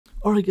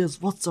Alright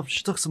guys, what's up?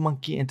 Shtuk's a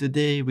Monkey, and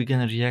today we're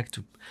gonna react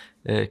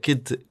to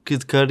Kid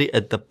Cudi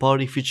at the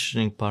party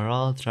featuring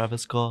Pharrell,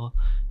 Travis Scott,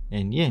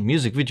 and yeah,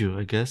 music video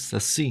I guess.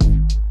 Let's see.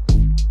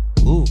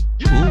 Ooh,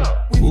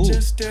 We would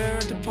just stare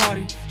at the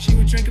party. She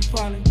would drink a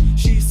poly.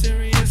 She's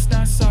serious,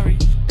 not sorry.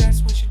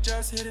 That's when she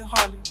just hit it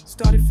hardly.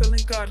 Started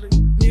feeling godly,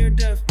 near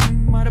death,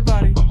 out of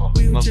body.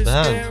 We would Not just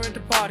bad. stare at the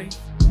party.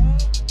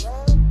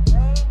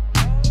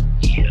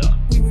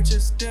 We would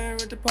just stare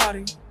at the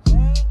party.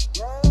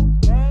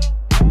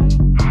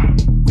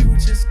 We would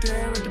just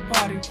stare at the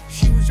party.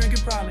 She was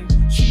drinking probably.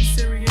 She's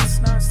serious,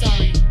 not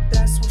sorry.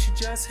 That's when she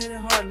just hit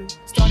it hardly.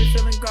 Started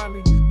feeling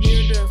godly,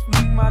 near death,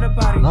 out of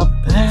body. Not We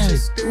would bad.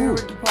 just stare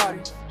at the party.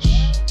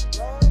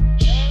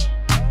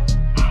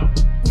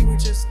 We would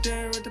just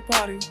stare at the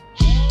party.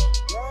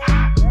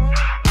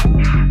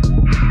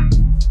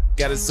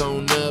 Got it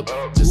sewn up,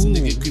 just a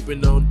nigga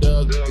creeping on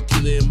Doug.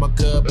 Tequila in my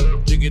cup,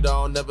 drink it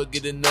all, never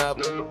get enough.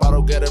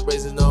 Bottle got it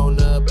raising on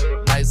up,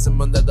 nice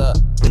and under the.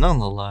 not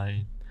gonna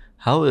lie,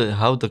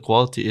 how the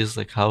quality is,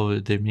 like how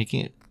they're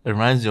making it. It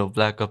reminds me of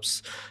Black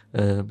Ops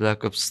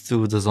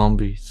 2, the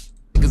zombies.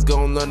 Niggas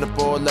gon' learn the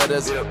 4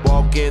 letters,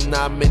 walk in,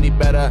 not many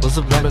better.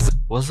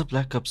 Was it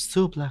Black Ops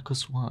 2, Black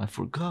Ops 1? I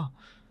forgot.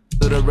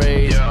 To the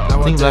rage, now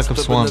I think just Black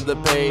Ops flip 1.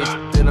 another page.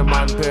 Then I'm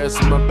on Paris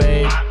with my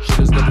babe, shit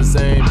is not the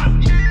same.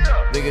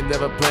 Nigga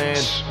never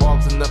planned,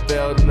 walked and I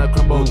failed and I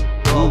crumbled.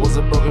 I was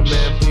a broken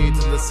man, plead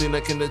to the scene I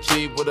can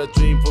achieve with a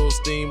dream full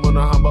steam on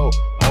a humble.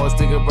 Always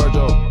thinking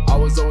Virgil, I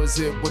was always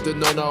hit with the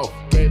no-no.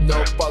 Gave no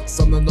fucks,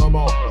 I'm the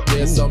normal.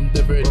 Yeah, something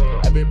different.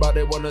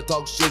 Everybody wanna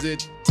talk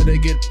shit till they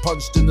get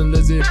punched in the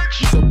lizard.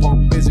 You so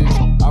punk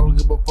bitches, I don't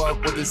give a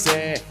fuck what they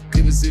say.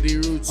 Cleveland City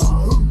roots.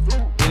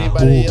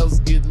 Anybody else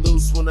get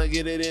loose when I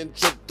get it in,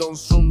 tripped on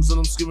shrooms and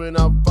I'm screaming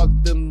out, fuck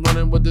them,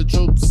 running with the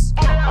troops.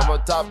 I'm a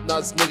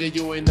top-notch nigga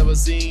you ain't never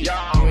seen.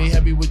 You ain't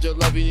happy with your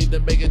love, you need to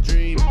make a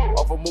dream.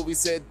 Off a movie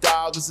said,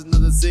 dog, it's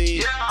another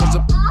scene. Cause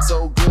the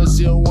so good,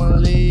 she don't wanna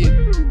leave.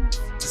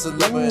 Just a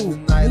lover in the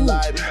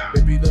nightlife.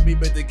 Baby, let me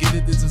better get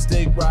it, this a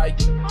steak right.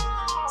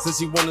 Since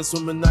she wanna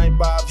swim in night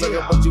vibes,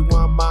 like what you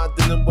want, my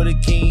dinner with a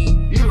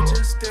king. We would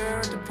just stare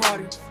at the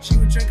party. She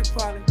would drink a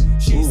poly.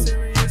 She's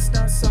serious,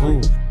 not sorry.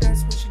 Ooh.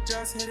 That's when she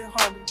just hit it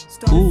hardly.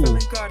 Started Ooh.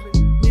 feeling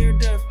godly, near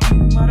death,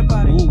 out of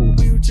body. Ooh.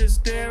 We would just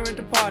stare at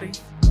the party.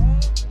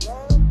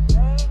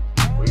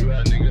 Where you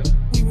at, nigga?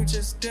 We would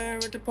just stare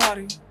at the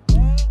party.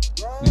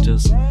 We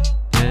just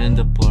in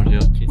the party.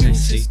 Okay, We I would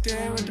see. just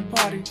stare at the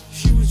party.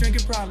 She was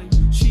drinking probably.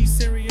 She's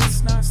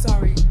serious, not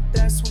sorry.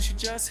 That's when she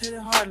just hit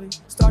it hardly.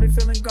 Started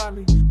feeling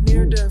godly,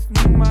 near death,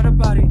 out of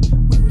body.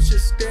 We would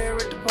just stare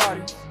at the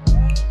party.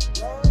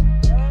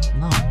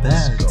 Not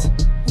bad.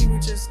 We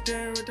would just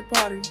stare at the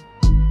party.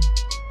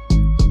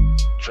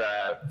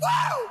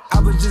 I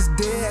was just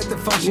there at the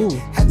function. Ooh,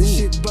 Had the ooh,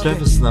 shit bugging.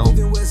 Travis now.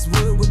 Living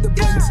Westwood with the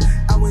buttons.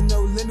 I went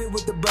no limit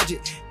with the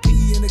budget.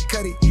 P in the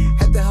cutty.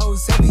 Had the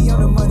hoes heavy on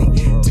the money.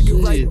 Took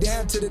it right Shit.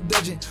 down to the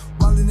dungeon.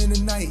 Wildin' in the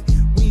night.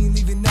 We ain't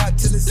leaving out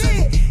till it's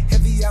sunny.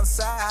 Heavy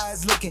outside,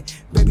 eyes looking.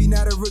 Baby,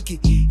 not a rookie.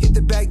 Hit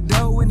the back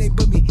door when they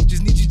book me.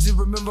 Just need you to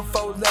remember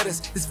 4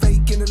 letters. It's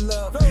fake in the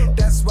love.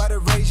 That's why the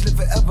rage live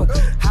forever.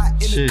 Hot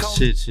in the cold.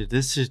 Shit.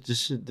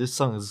 This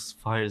song is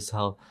fire as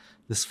hell.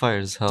 This fire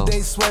as hell. Day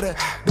sweater,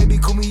 baby,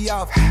 cool me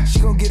off. She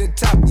gon' get a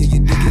top, yeah, you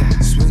dig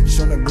it. Switch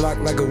on the Glock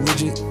like a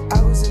widget.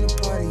 I was in the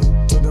party,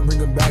 told them bring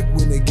them back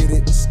when they get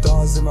it.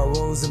 Stars in my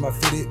rolls and my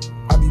fitted.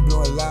 I be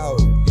blowing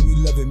loud, you be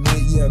loving me,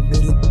 yeah,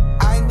 admit it.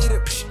 I need a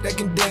psh that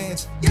can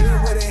dance,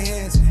 yeah, with her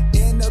hands,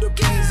 and know the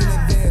plans in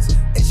advance.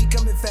 And she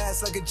coming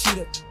fast like a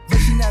cheetah, but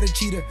she not a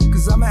cheater,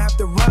 cause I'ma have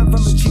to run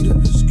from a cheetah.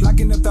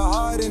 Locking up the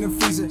heart in the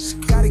freezer,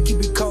 gotta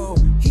keep it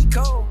cold. He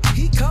cold,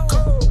 he cold.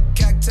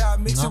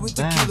 Cacti, mix it Not with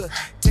bad. tequila.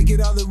 Take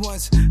it all at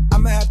once,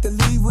 I'ma have to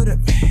leave with it.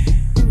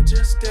 We would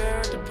just stare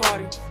at the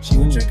party. She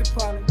would drink a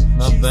poly.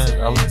 Not She's bad.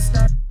 serious,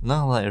 not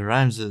Not like it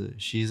rhymes.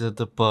 She's at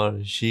the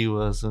party. She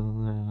was.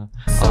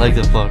 I like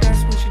the part.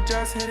 That's when she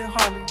just hit it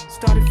hardly.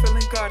 Started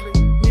feeling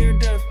godly, near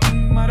death,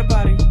 out of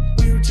body.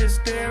 We would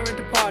just stare at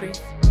the party.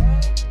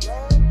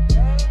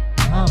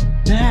 Not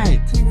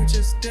bad. We would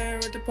just stare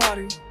at the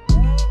party.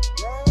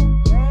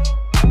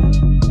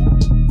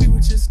 We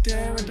would just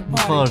stare at the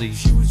party. Party.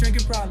 She was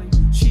drinking probably.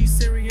 She's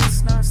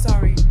serious, not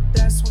sorry.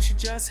 That's when she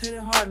just hit it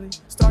hardly.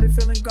 Started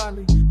feeling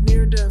godly,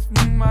 near death,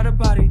 out of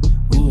body.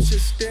 We would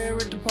just stare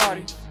at the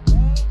party.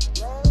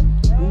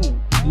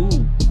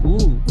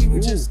 We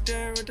would just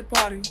stare at the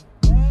party.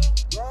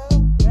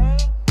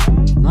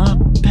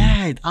 Not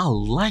bad. I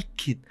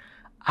like it.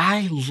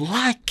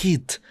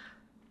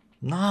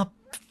 Not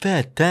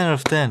bad. 10 out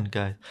of 10,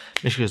 guys.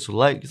 Make sure to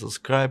like,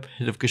 subscribe, hit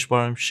the notification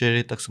button, share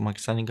it. Thanks so much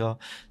for signing out.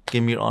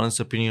 Give me your honest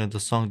opinion on the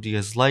song. Do you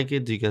guys like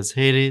it? Do you guys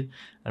hate it?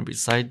 And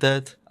beside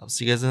that, I'll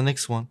see you guys in the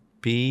next one.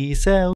 Peace out.